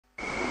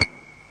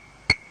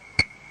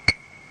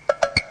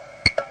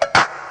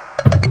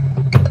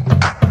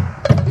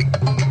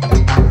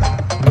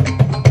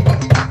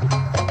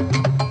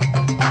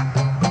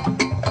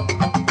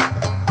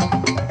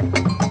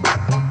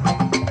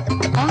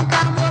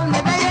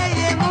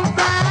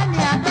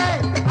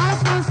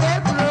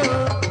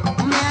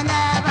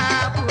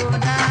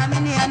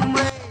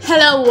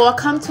Hello,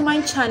 welcome to my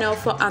channel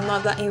for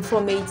another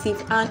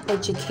informative and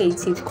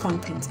educative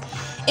content.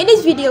 In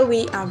this video,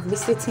 we are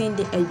visiting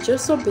the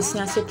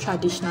Ejisu-Kumasi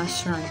traditional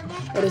shrine.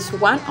 It is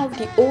one of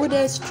the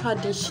oldest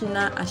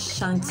traditional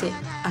Asante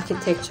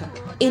architecture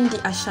in the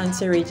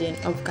Asante region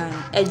of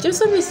Ghana.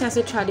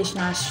 Ejisu-Kumasi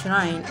traditional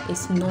shrine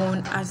is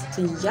known as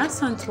the Yaa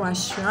Asantewaa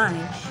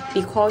Shrine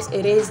because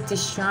it is the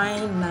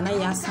shrine Nana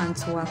Yaa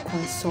Asantewaa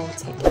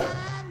consulted.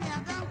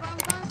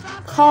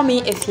 Call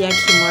me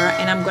EfyaKimora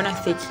and I'm gonna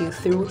take you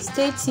through.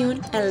 Stay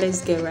tuned and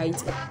let's get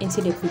right into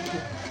the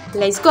video.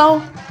 Let's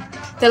go!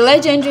 The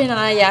legendary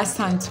Nana Yaa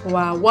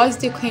Asantewaa was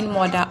the queen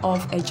mother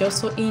of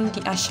Ejisu in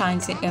the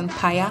Ashanti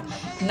Empire,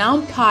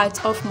 now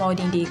part of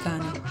modern-day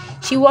Ghana.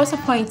 She was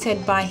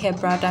appointed by her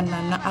brother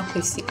Nana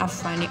Akwesi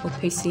Afrani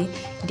Opesi,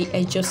 the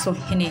Ejisu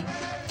Hene.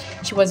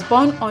 She was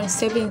born on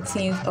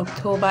 17th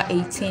October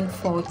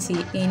 1840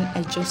 in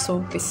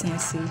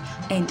Ejisu-Kumasi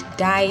and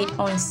died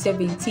on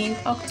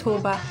 17th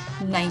October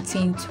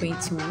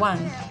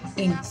 1921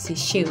 in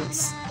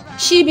Seychelles.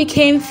 She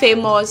became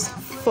famous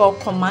for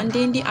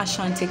commanding the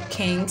Ashanti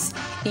kings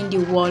in the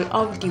War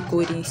of the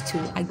Golden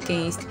Stool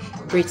against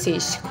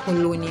British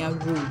colonial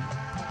rule.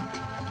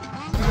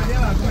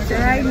 So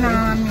right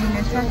now I'm in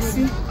a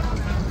taxi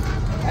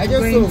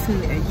going to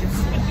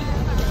Ejisu.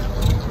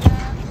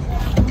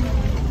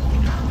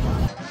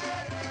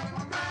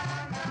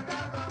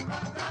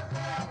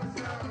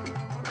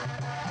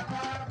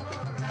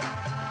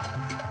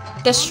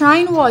 The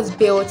shrine was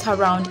built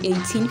around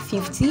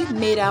 1850,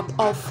 made up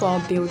of 4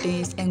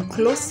 buildings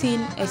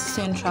enclosing a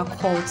central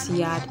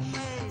courtyard.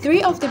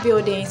 3 of the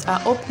buildings are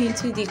open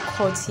to the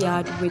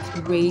courtyard with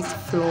raised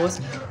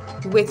floors,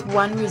 with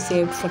one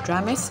reserved for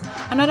drummers,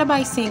 another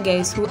by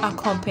singers who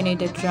accompany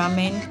the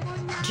drumming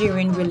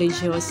during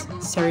religious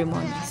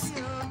ceremonies.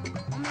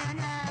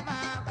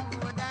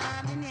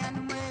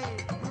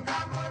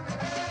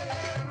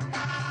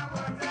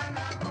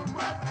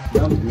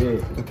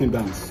 Talking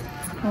dance.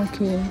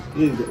 Okay.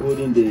 This is the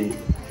olden day.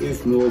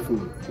 It's no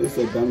food. It's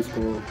a dance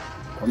called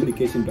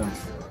communication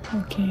dance.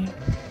 Okay.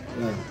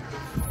 Yeah.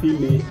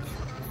 Female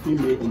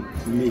and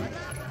male.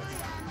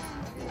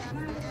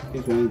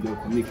 This one is the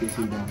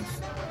communication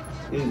dance.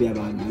 This is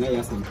about Nana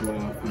Yaa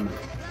Asantewaa family.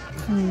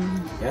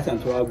 Yaa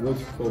Asantewaa good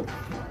for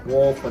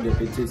war for the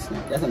British.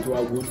 Yaa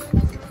Asantewaa good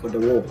for the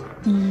war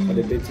for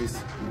the British.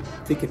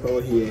 Take it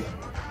over here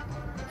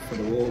for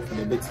the war for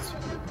the British.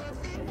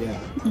 Yeah.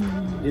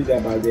 This is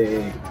about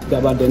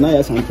the Nana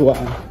Yaa Asantewaa.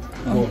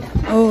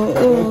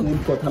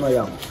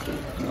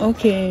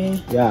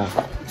 Okay. Yeah.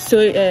 So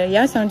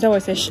Yaa Asantewaa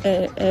was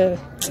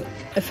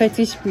a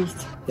fetish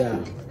priest. Yeah.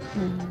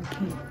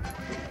 Okay.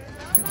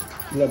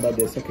 This is about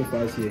the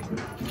sacrifice here.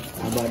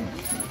 About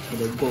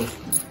the ghost.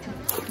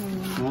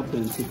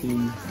 Often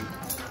taking.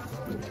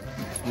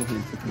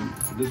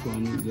 This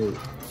one, the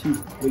chief.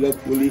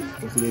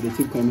 The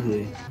chief come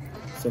here.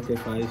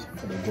 Sacrifice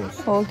for the boss.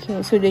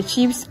 Okay, so the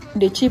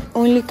chief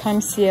only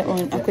comes here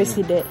on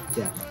Akwesi Day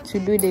to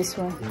do this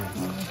one. Yeah.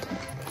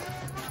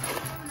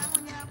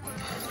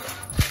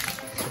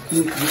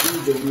 Okay. This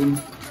is the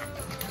room.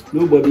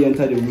 Nobody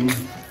enter the room.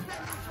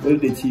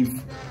 Only the chief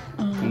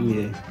come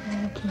here.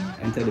 Okay.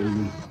 Enter the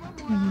room.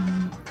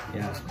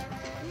 Yeah.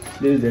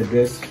 This is the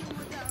dress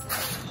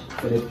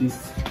for the priest.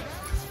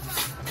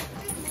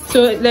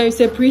 So there is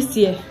a priest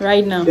here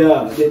right now.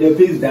 Yeah, the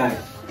priest died.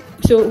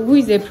 So who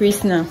is the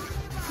priest now?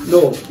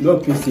 No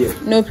priest here.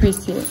 No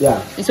priest here.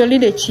 Yeah. It's only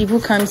the chief who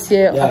comes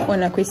here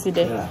on Akwesi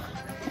Day. Yeah.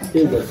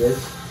 Okay. This is the dress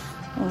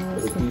for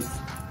the priest.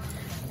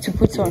 To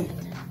put on.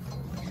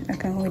 I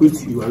can hold Put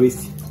it. your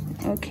waist.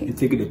 Okay. And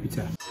take the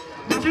picture.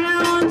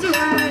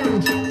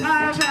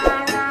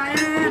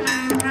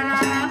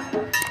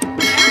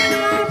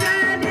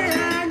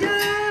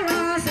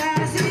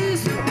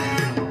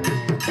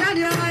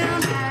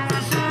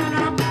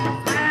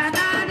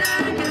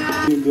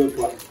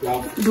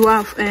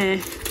 Dwarf,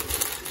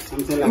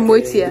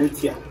 Moitia.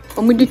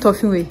 Omudi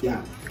toffee.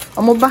 Yeah.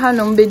 Omobaha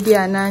no mbedi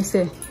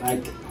ananse.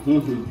 Like,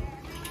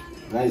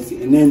 rice,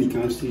 and then you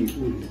can see.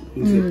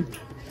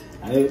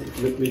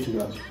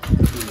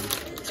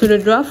 So the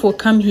dwarf will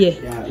come here.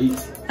 Yeah, eat.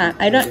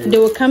 They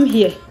will come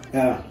here.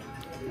 Yeah.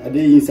 Are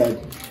they inside?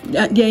 They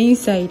are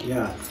inside.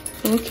 Yeah.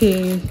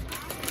 Okay.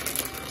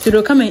 So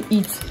they'll come and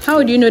eat.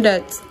 How do you know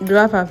that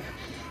dwarf have,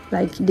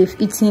 like, they've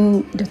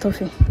eaten the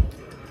toffee?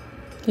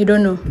 You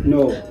don't know?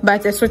 No.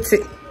 But that's what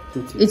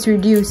it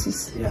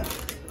reduces. Yeah.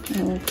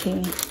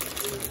 Okay.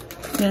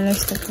 Then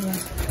let's talk about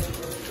it.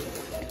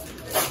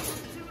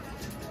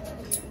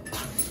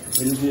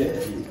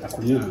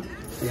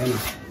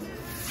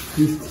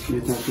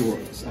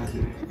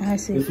 I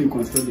see. If you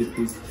construct the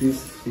piece,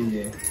 this in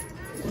here,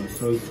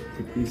 construct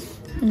the piece.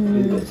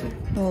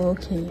 Oh,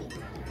 okay.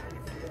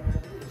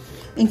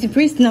 Into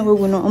priest now we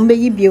will not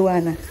be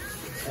biwana.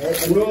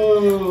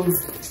 No.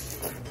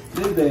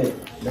 This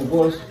the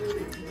boss.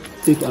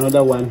 Take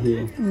another one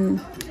here.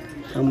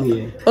 Come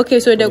here. Okay,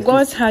 so the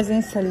gods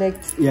hasn't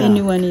selected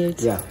anyone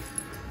yet. Yeah.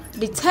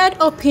 The third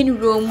open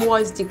room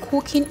was the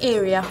cooking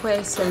area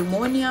where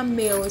ceremonial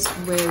meals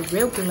were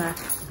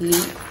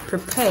regularly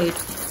prepared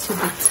to to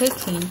be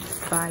taken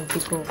by the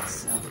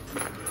gods.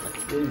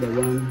 This is the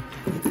one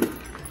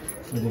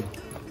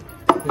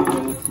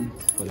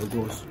for the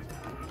gods.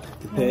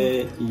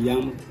 Prepare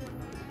yam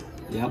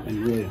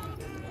and oil.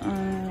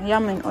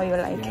 Yam and oil,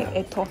 like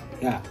a top.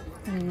 Yeah.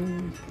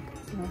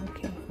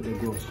 Okay. For the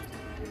gods.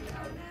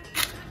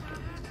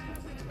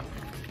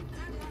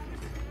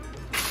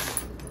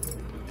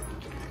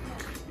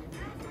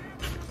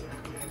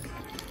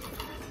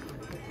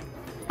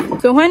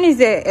 So when is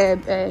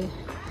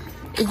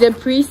the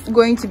priest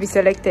going to be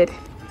selected?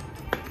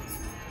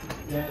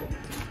 Yeah.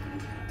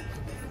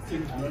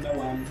 Another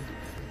one.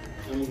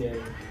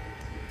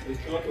 It's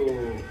not to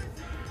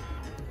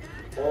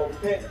or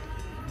pet.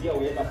 Yeah,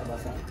 we have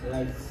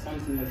like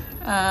something else.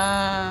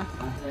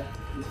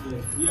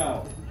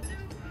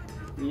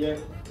 Yeah.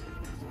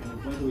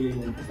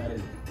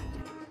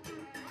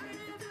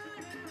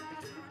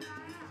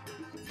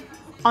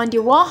 On the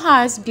wall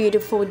has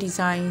beautiful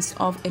designs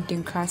of a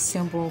Dinka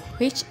symbol,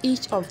 which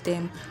each of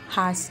them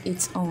has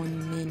its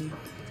own meaning.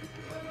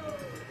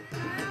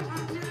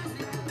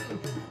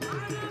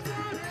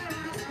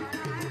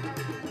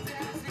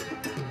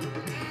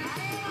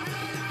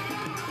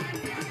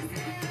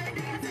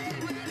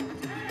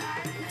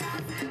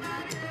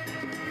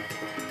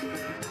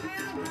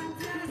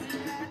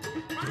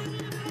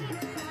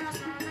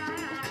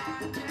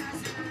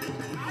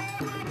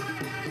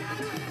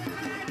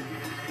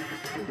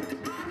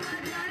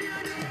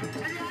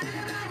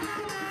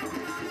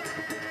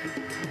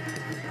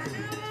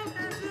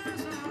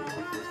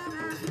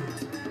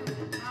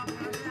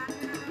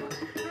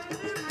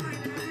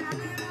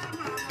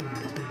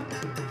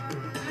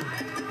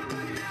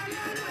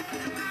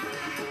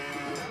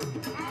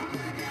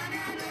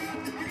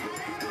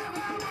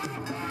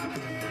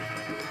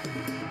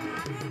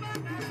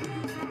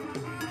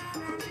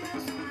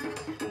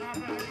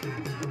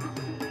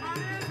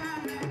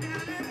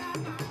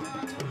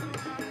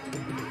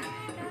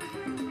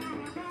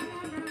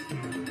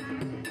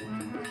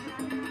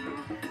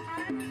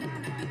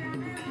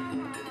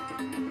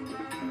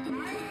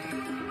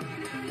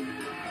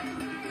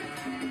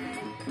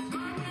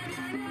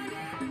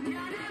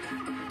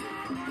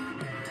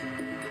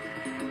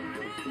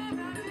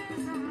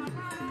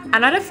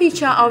 Another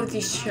feature of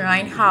the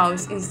shrine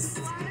house is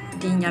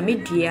the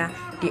Nyamidria,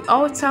 the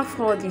altar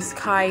for the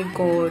sky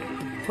god,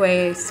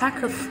 where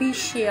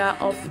sacrificial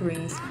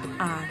offerings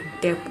are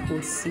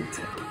deposited.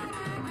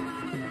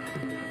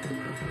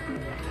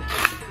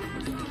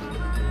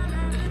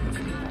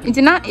 It's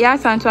not Yaa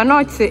Asantewaa,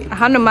 not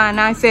Hanuman.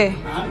 I say,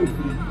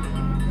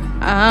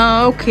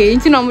 okay.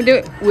 It's not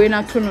we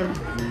not to know.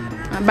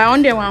 But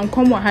on the one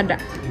come what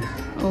had.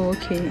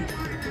 Okay.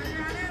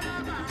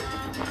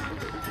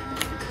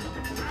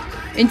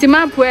 Into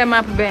map where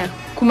map bear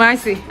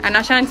Kumasi and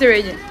Asante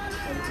region.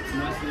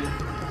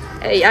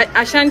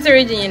 Asante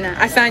region,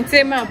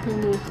 Asante map.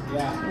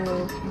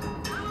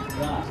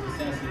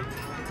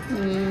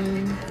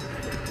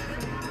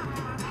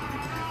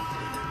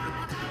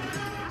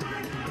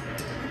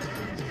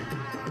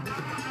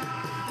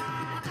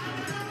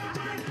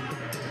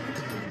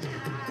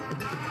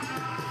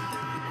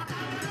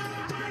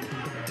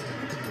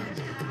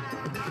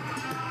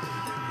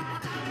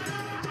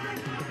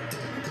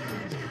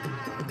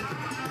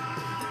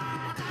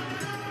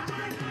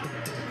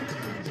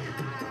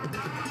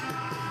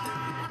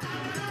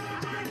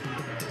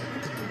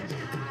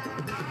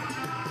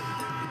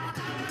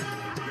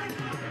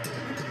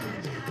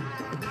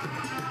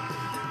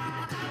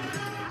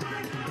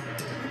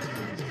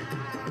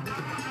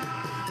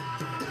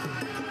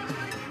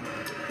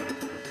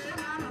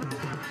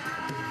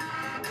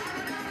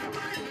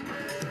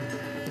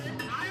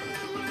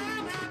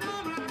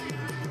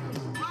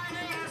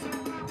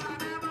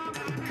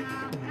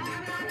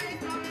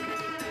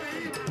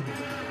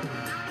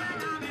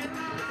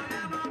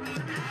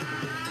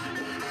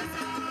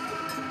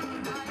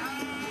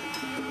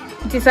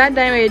 It is that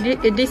time a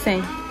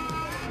design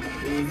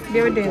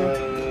building.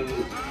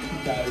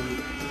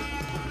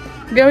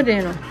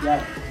 Building,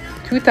 Yeah.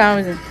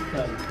 2000.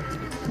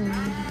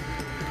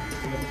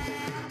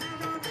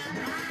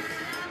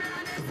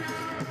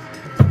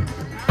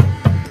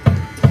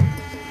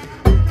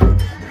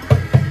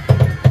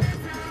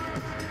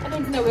 I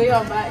don't know where you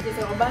are, but it's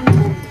a band.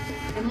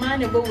 A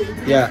man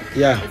above. Yeah.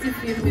 Yeah.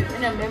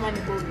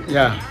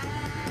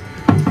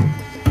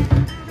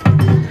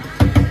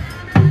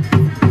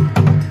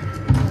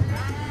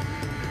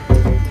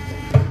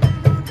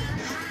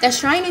 The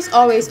shrine is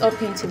always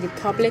open to the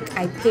public.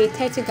 I pay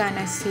 30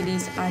 Ghana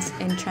cedis as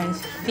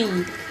entrance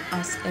fee.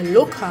 As a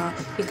local,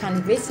 you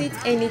can visit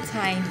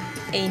anytime,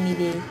 any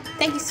day.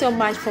 Thank you so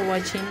much for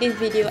watching this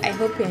video. I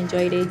hope you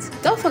enjoyed it.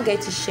 Don't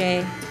forget to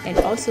share and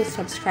also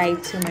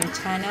subscribe to my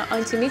channel.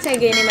 Until we meet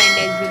again in my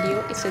next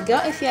video, it's your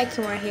girl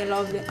EfyaKimora here.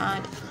 Love you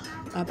and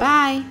bye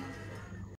bye.